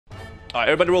Alright,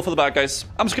 everybody roll for the bad guys.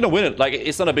 I'm just gonna win it. Like,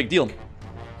 it's not a big deal.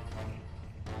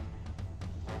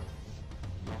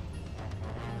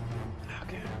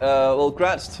 Okay. Well,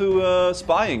 grats to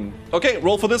spying. Okay,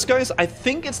 roll for this, guys. I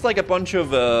think it's like a bunch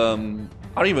of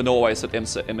I don't even know why I said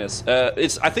MS.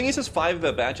 I think it says 5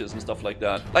 badges and stuff like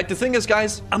that. Like, the thing is,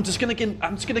 guys, I'm just gonna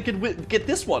get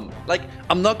this one. Like,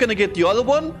 I'm not gonna get the other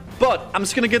one, but I'm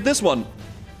just gonna get this one.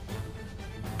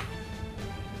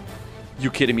 You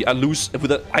kidding me? I lose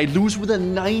with a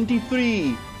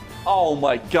 93. Oh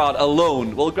my god,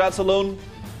 alone. Well, grats alone.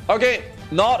 Okay,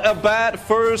 not a bad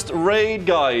first raid,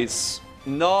 guys.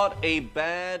 Not a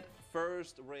bad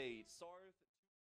first raid. Sorry.